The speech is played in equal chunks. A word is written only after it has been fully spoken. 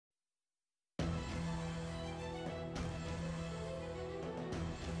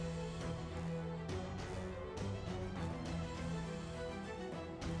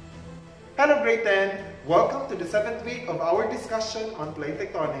Hello grade 10! Welcome to the 7th week of our discussion on plate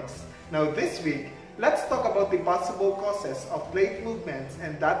tectonics. Now this week, let's talk about the possible causes of plate movements,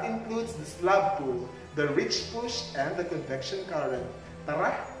 and that includes the slab pull, the ridge push, and the convection current.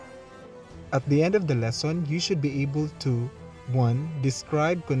 Tara! At the end of the lesson, you should be able to 1.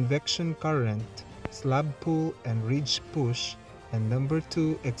 Describe convection current, slab pull, and ridge push, and number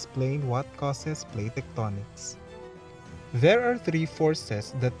 2. Explain what causes plate tectonics. There are three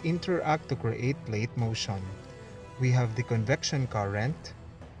forces that interact to create plate motion. We have the convection current,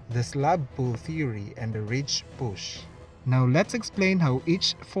 the slab pull theory, and the ridge push. Now let's explain how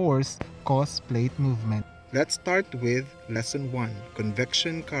each force causes plate movement. Let's start with Lesson 1,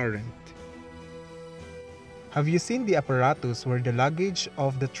 Convection Current. Have you seen the apparatus where the luggage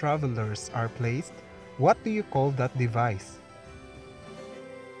of the travelers are placed? What do you call that device?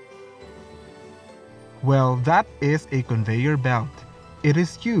 Well, that is a conveyor belt. It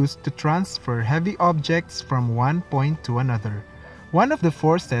is used to transfer heavy objects from one point to another. One of the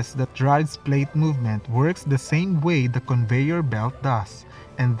forces that drives plate movement works the same way the conveyor belt does,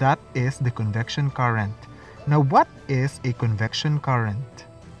 and that is the convection current. Now, what is a convection current?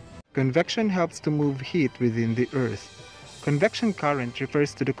 Convection helps to move heat within the earth. Convection current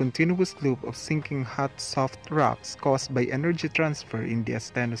refers to the continuous loop of sinking hot soft rocks caused by energy transfer in the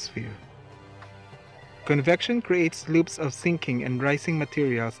asthenosphere. Convection creates loops of sinking and rising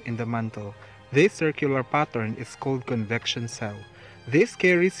materials in the mantle. This circular pattern is called convection cell. This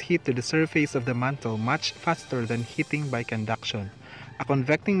carries heat to the surface of the mantle much faster than heating by conduction. A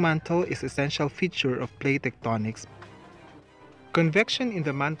convecting mantle is an essential feature of plate tectonics. Convection in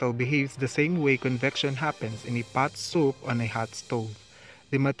the mantle behaves the same way convection happens in a pot soup on a hot stove.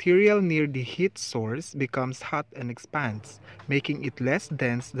 The material near the heat source becomes hot and expands, making it less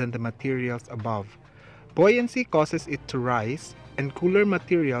dense than the materials above. Buoyancy causes it to rise, and cooler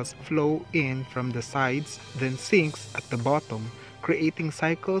materials flow in from the sides, then sinks at the bottom, creating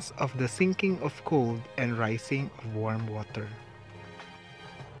cycles of the sinking of cold and rising of warm water.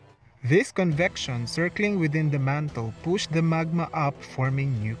 This convection circling within the mantle pushed the magma up,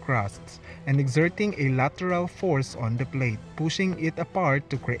 forming new crusts, and exerting a lateral force on the plate, pushing it apart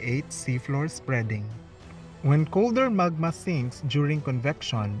to create seafloor spreading. When colder magma sinks during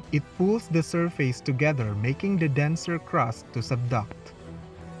convection, it pulls the surface together, making the denser crust to subduct.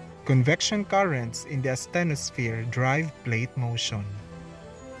 Convection currents in the asthenosphere drive plate motion.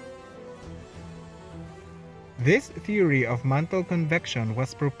 This theory of mantle convection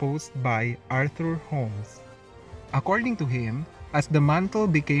was proposed by Arthur Holmes. According to him, as the mantle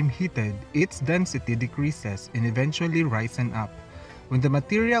became heated, its density decreases and eventually rises up. When the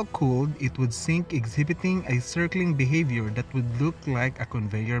material cooled, it would sink, exhibiting a circling behavior that would look like a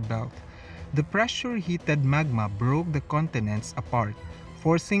conveyor belt. The pressure-heated magma broke the continents apart,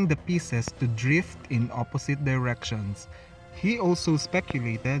 forcing the pieces to drift in opposite directions. He also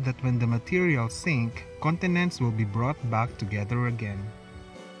speculated that when the materials sink, continents will be brought back together again.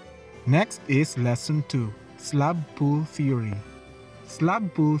 Next is Lesson 2, Slab Pull Theory.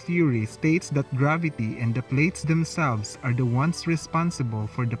 Slab pull theory states that gravity and the plates themselves are the ones responsible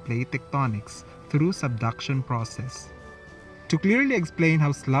for the plate tectonics through subduction process. To clearly explain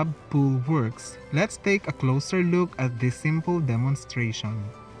how slab pull works, let's take a closer look at this simple demonstration.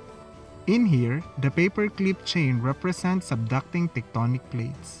 In here, the paperclip chain represents subducting tectonic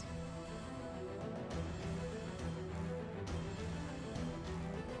plates.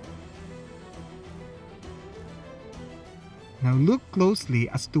 Now look closely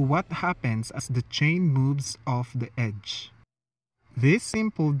as to what happens as the chain moves off the edge. This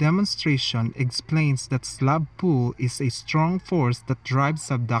simple demonstration explains that slab pull is a strong force that drives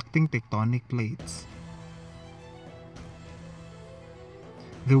subducting tectonic plates.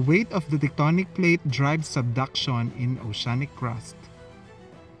 The weight of the tectonic plate drives subduction in oceanic crust.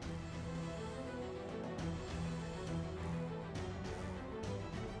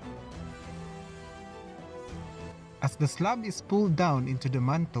 As the slab is pulled down into the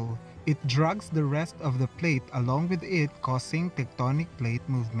mantle, it drags the rest of the plate along with it, causing tectonic plate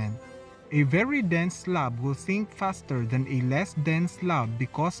movement. A very dense slab will sink faster than a less dense slab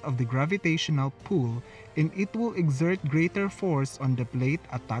because of the gravitational pull, and it will exert greater force on the plate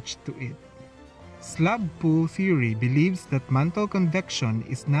attached to it. Slab pull theory believes that mantle convection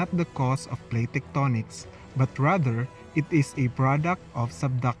is not the cause of plate tectonics, but rather it is a product of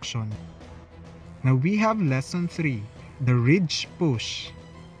subduction. Now we have Lesson 3, the ridge push.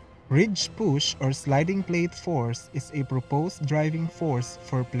 Ridge push or sliding plate force is a proposed driving force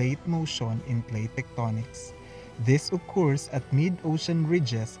for plate motion in plate tectonics. This occurs at mid-ocean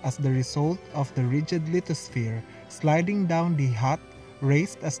ridges as the result of the rigid lithosphere sliding down the hot,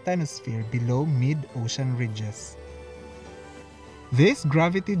 raised asthenosphere below mid-ocean ridges. This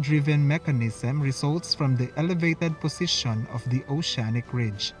gravity-driven mechanism results from the elevated position of the oceanic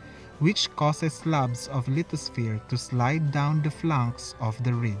ridge, which causes slabs of lithosphere to slide down the flanks of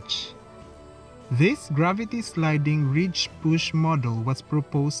the ridge. This gravity-sliding ridge push model was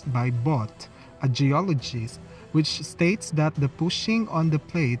proposed by Bott, a geologist, which states that the pushing on the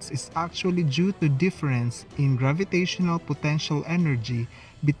plates is actually due to difference in gravitational potential energy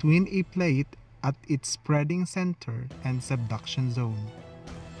between a plate at its spreading center and subduction zone.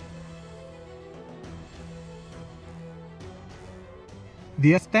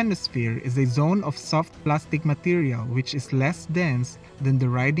 The asthenosphere is a zone of soft plastic material which is less dense than the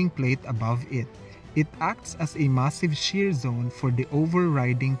riding plate above it. It acts as a massive shear zone for the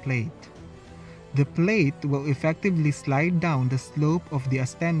overriding plate. The plate will effectively slide down the slope of the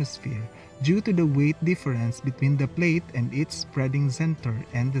asthenosphere due to the weight difference between the plate and its spreading center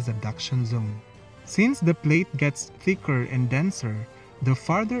and the subduction zone. Since the plate gets thicker and denser, the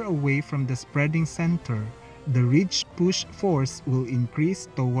farther away from the spreading center, the ridge push force will increase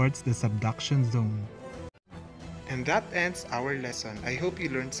towards the subduction zone. And that ends our lesson. I hope you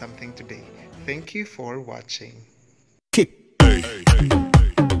learned something today. Thank you for watching. Kick.